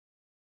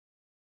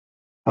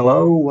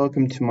Hello,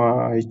 welcome to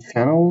my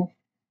channel.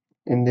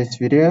 In this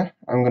video,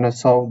 I'm gonna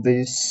solve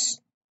this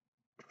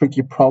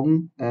tricky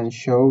problem and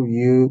show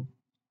you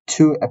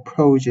two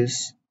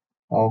approaches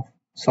of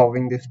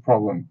solving this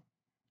problem.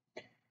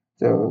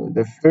 So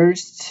the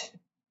first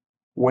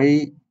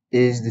way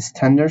is the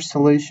standard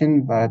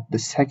solution, but the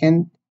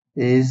second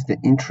is the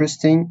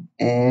interesting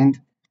and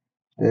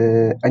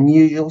the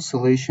unusual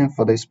solution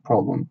for this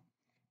problem.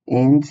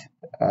 And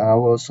I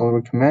will also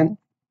recommend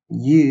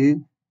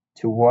you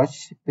to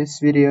watch this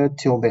video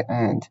till the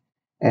end,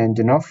 and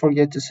do not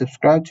forget to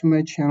subscribe to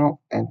my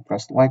channel and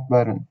press the like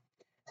button.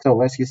 So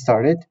let's get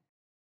started.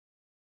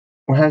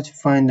 We have to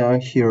find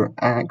out here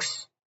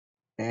x,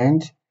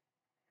 and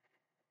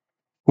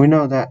we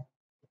know that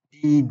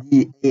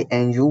BDA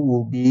angle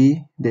will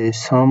be the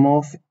sum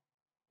of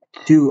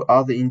two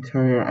other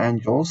interior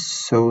angles,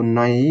 so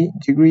 90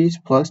 degrees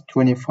plus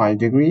 25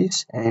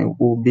 degrees, and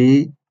will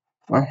be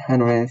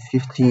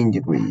 115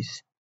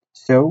 degrees.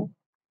 So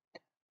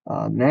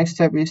next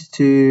step is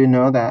to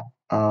know that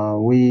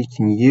we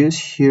can use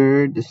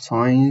here the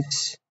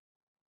signs,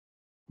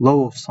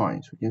 law of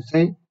sines. We can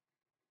say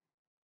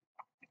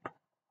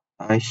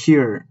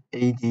here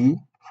AD.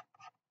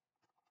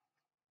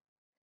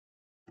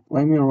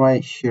 Let me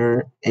write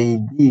here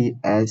AD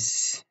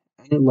as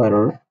any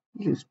letter,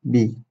 just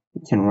B.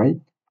 We can write,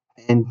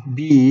 and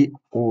B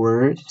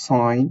over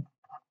sine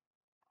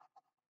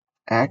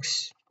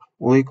X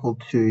will equal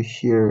to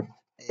here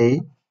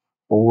A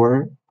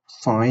over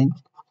sine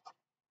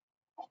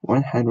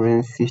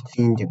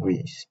 115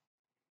 degrees.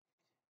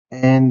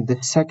 And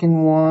the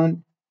second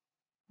one,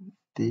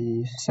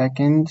 the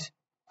second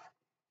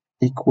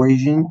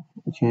equation,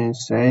 we can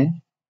say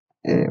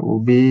it will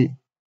be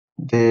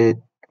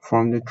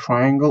from the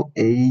triangle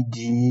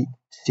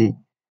AGC.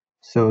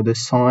 So the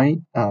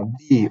sine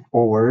B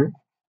over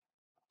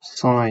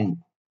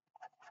sine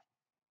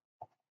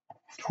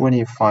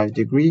 25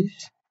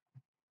 degrees,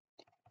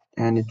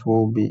 and it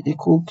will be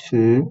equal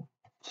to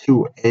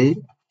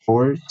 2A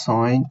over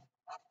sine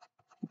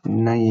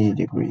 90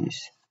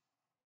 degrees.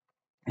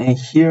 And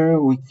here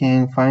we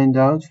can find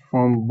out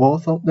from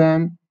both of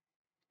them,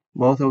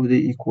 both of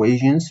the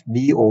equations,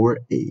 B over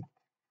A.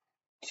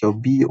 So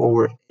B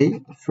over A,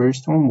 the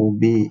first one will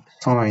be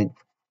sine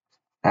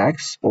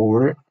X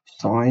over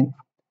sine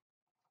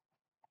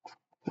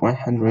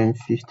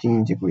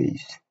 115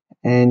 degrees.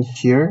 And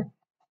here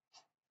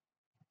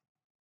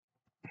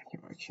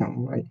I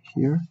can write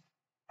here,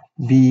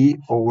 B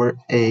over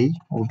A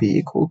will be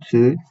equal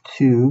to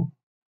 2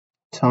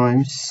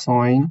 times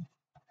sine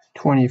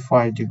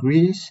 25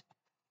 degrees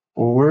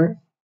over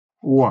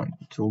 1.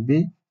 It will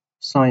be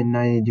sine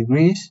 90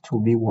 degrees, it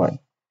will be 1.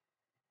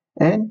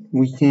 And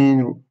we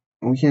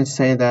can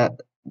say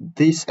that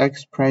these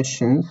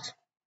expressions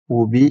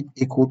will be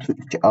equal to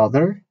each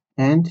other,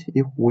 and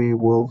if we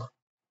will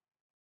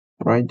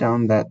write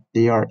down that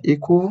they are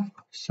equal,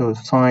 so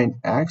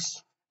sine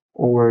X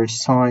over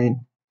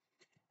sine,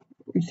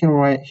 we can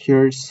write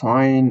here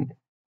sine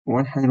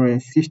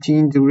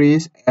 115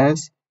 degrees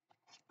as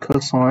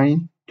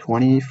cosine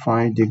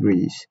 25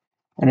 degrees,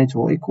 and it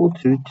will equal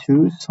to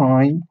 2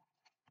 sine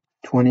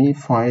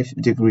 25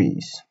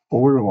 degrees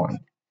over 1.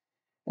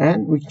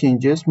 And we can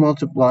just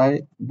multiply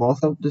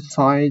both of the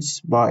sides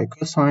by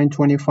cosine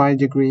 25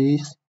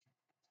 degrees,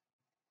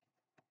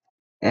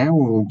 and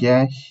we will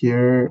get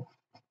here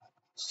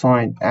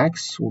sine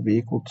X will be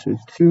equal to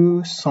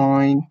 2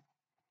 sine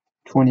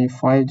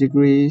 25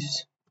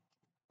 degrees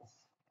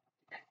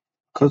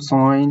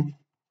cosine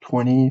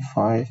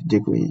 25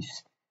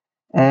 degrees.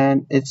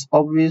 And it's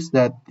obvious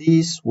that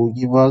these will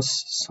give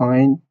us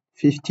sine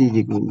 50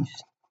 degrees.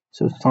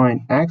 So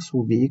sine X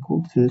will be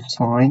equal to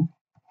sine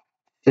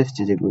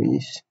 50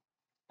 degrees.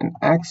 And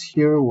X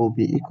here will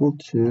be equal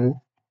to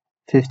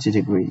 50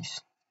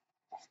 degrees.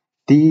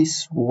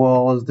 This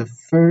was the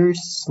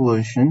first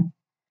solution,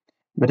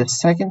 but the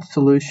second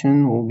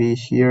solution will be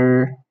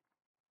here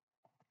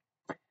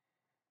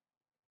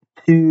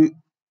to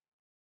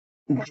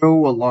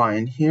draw a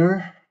line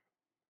here.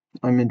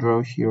 Let me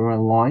draw here a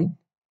line.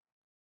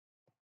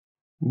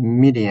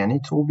 Median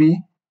it will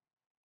be.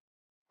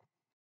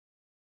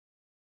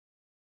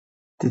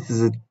 This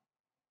is a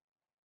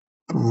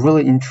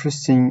really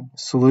interesting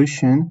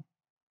solution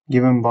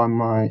given by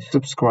my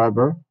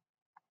subscriber.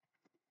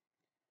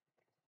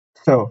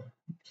 So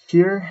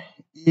here,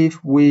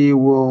 if we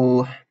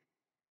will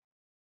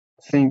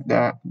think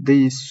that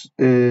this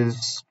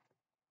is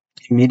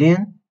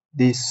median,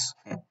 this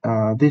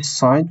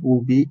side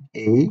will be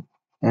A,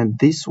 and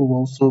this will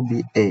also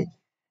be A.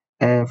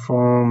 And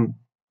from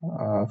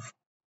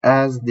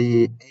as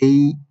the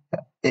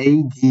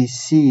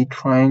ADC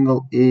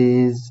triangle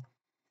is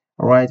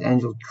a right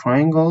angle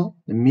triangle,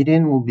 the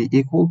median will be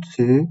equal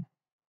to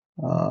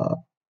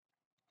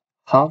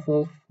half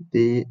of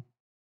the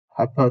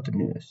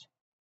hypotenuse.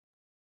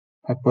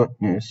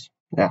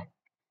 Yeah,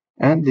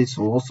 and this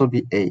will also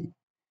be A.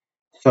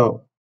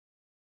 So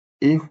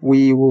if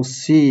we will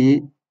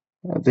see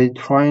the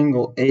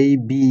triangle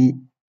AB,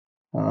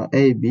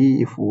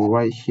 if we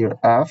write here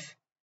F,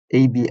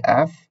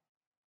 ABF,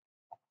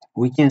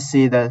 we can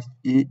see that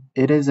it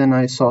is an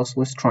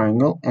isosceles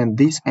triangle, and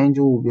this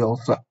angle will be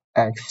also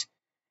x.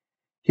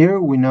 Here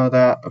we know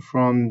that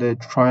from the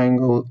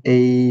triangle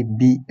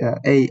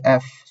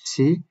AFC,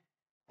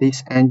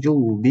 this angle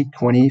will be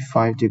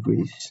 25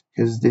 degrees,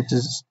 because this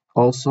is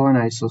also an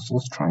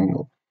isosceles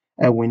triangle.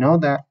 And we know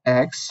that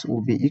x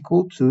will be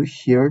equal to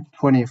here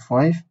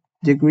 25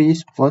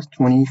 degrees plus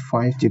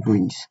 25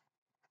 degrees.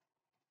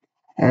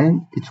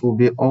 And it will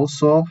be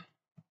also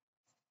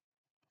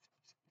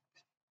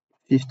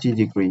 50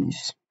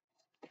 degrees.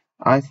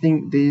 I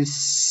think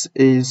this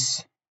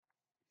is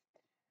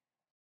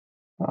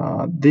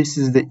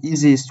the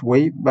easiest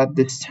way, but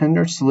the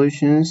standard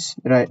solution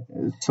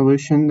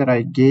that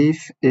I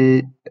gave,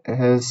 it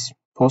has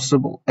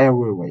possible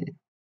everywhere.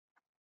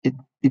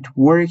 It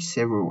works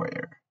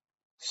everywhere.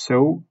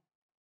 So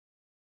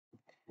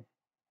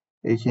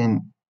you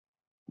can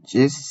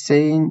just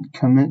say in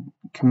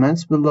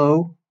comments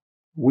below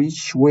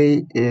which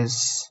way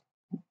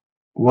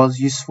was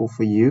useful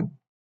for you.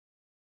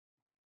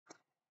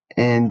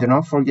 And do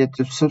not forget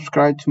to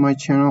subscribe to my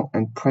channel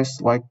and press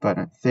the like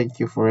button. Thank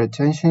you for your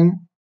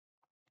attention.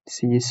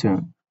 See you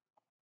soon.